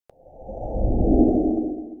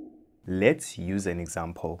let's use an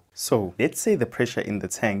example. So let's say the pressure in the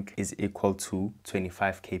tank is equal to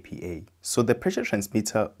 25 kPa. So the pressure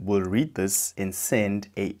transmitter will read this and send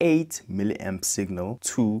a 8 milliamp signal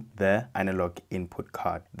to the analog input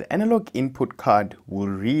card. The analog input card will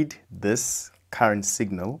read this current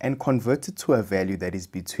signal and convert it to a value that is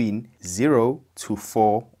between 0 to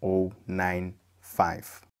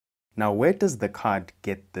 4095. Now, where does the card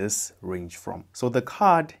get this range from? So the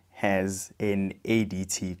card has an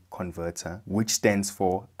ADT converter, which stands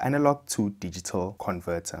for analog to digital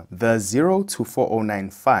converter. The 0 to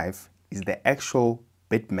 4095 is the actual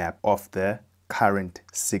bitmap of the current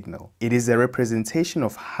signal. It is a representation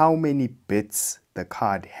of how many bits the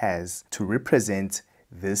card has to represent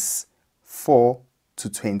this 4 to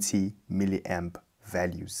 20 milliamp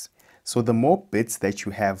values. So the more bits that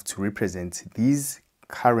you have to represent these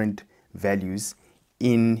current values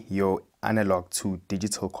in your analog to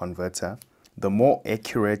digital converter, the more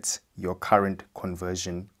accurate your current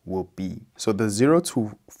conversion will be. So the 0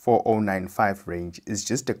 to 4095 range is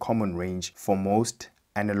just a common range for most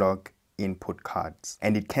analog input cards,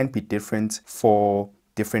 and it can be different for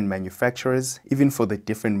different manufacturers, even for the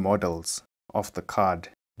different models of the card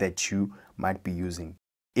that you might be using.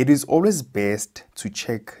 It is always best to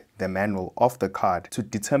check the manual of the card to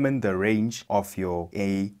determine the range of your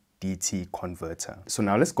ADT converter. So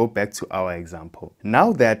now let's go back to our example.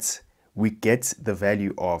 Now that we get the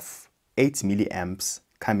value of 8 milliamps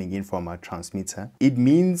coming in from our transmitter, it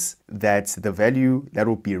means that the value that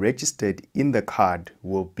will be registered in the card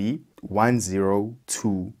will be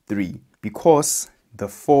 1023, because the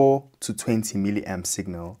 4 to 20 milliamp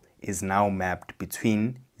signal is now mapped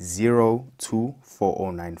between 0 to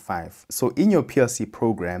 4095. So in your PLC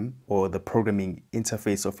program, or the programming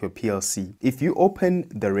interface of your PLC, if you open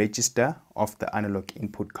the register of the analog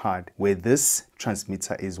input card where this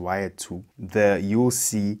transmitter is wired to, you'll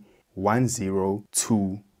see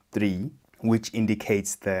 1023, which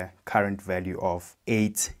indicates the current value of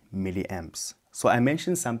 8 milliamps. So I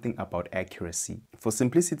mentioned something about accuracy. For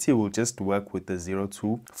simplicity, we'll just work with the 0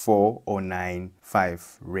 to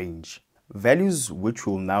 4095 range. Values which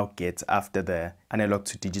we'll now get after the analog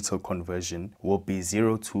to digital conversion will be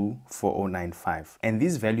 0 to 4095. And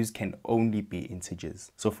these values can only be integers.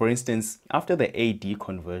 So for instance, after the AD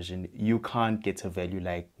conversion, you can't get a value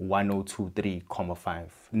like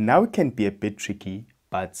 1023,5. Now it can be a bit tricky,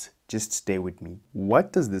 but just stay with me.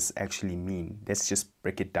 What does this actually mean? Let's just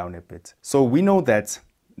break it down a bit. So we know that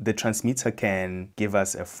the transmitter can give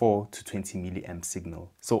us a 4 to 20 milliamp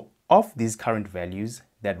signal. So of these current values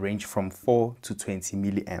that range from 4 to 20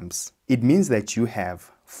 milliamps, it means that you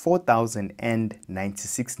have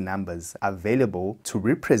 4096 numbers available to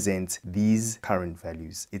represent these current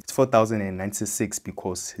values. It's 4096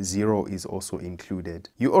 because 0 is also included.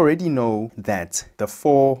 You already know that the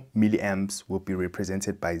 4 milliamps will be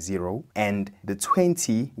represented by 0 and the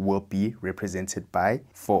 20 will be represented by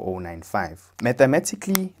 4095.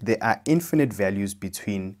 Mathematically, there are infinite values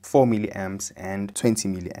between 4 milliamps and 20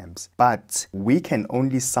 milliamps, but we can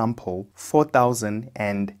only sample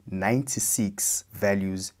 4096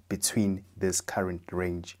 values between this current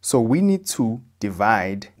range. So we need to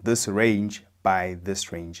divide this range by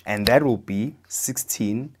this range, and that will be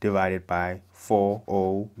 16 divided by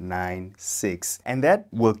 4096, and that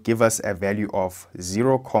will give us a value of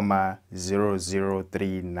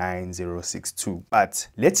 0,0039062. But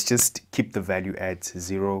let's just keep the value at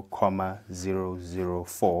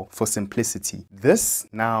 0,004 for simplicity. This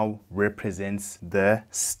now represents the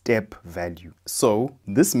step value. So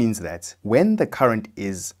this means that when the current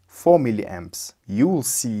is 4 milliamps, you will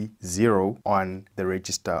see 0 on the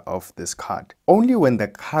register of this card. Only when the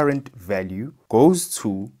current value goes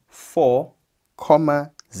to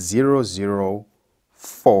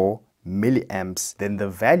 4,004 milliamps, then the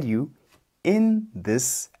value in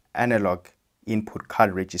this analog input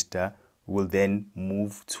card register will then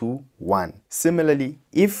move to 1. Similarly,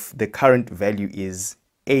 if the current value is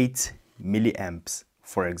 8 milliamps,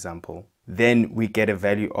 for example, then we get a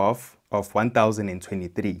value of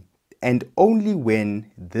 1023. And only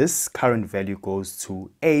when this current value goes to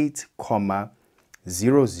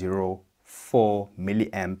 8,004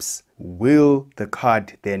 milliamps will the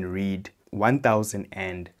card then read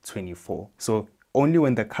 1024. So only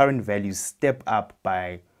when the current values step up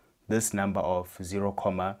by this number of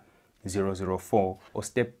 0,004 or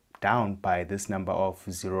step down by this number of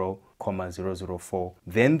 0,004,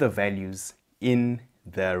 then the values in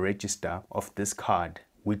the register of this card,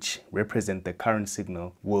 which represent the current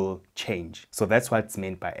signal, will change. So that's what's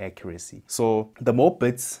meant by accuracy. So the more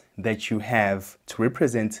bits that you have to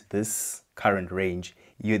represent this current range,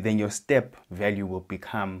 then your step value will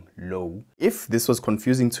become low. If this was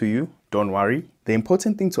confusing to you, don't worry. The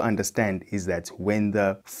important thing to understand is that when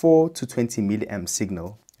the 4 to 20 milliamp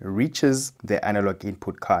signal reaches the analog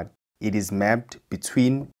input card, it is mapped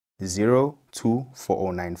between 0 to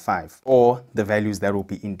 4095, or the values that will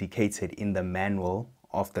be indicated in the manual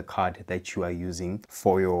of the card that you are using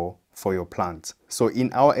for your plant. So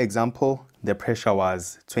in our example, the pressure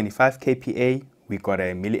was 25 kPa, we got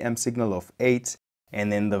a milliamp signal of 8,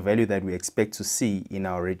 and then the value that we expect to see in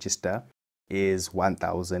our register is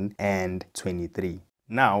 1023.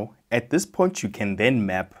 Now, at this point, you can then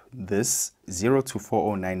map this 0 to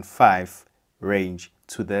 4095 range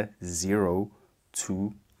to the 0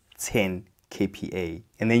 to 10 kPa,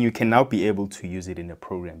 and then you can now be able to use it in a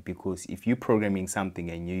program, because if you're programming something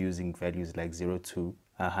and you're using values like 0 to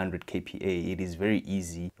 100 kPa, it is very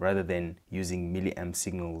easy, rather than using milliamp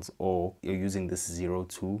signals, or you're using this 0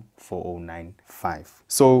 to 4095.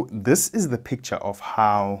 So this is the picture of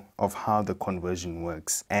how the conversion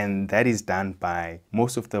works, and that is done by,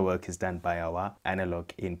 most of the work is done by our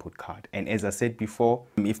analog input card. And as I said before,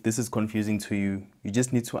 if this is confusing to you, you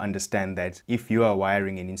just need to understand that if you are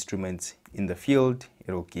wiring an instrument in the field,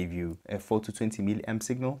 it'll give you a 4 to 20 milliamp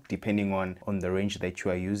signal, depending on the range that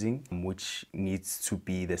you are using, which needs to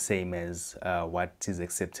be the same as what is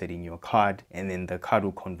accepted in your card. And then the card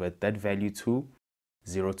will convert that value to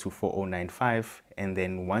 0 to 4095. And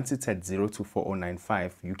then once it's at 0 to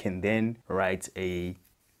 4095, you can then write a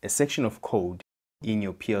section of code in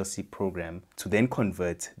your PLC program to then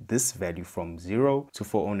convert this value from 0 to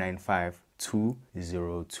 4095 to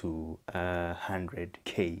 0 to 100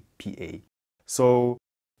 kPa. So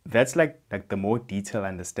that's like the more detailed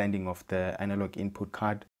understanding of the analog input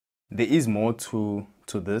card. There is more to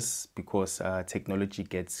this, because technology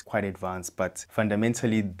gets quite advanced, but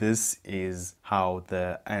fundamentally this is how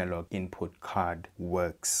the analog input card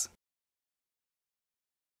works.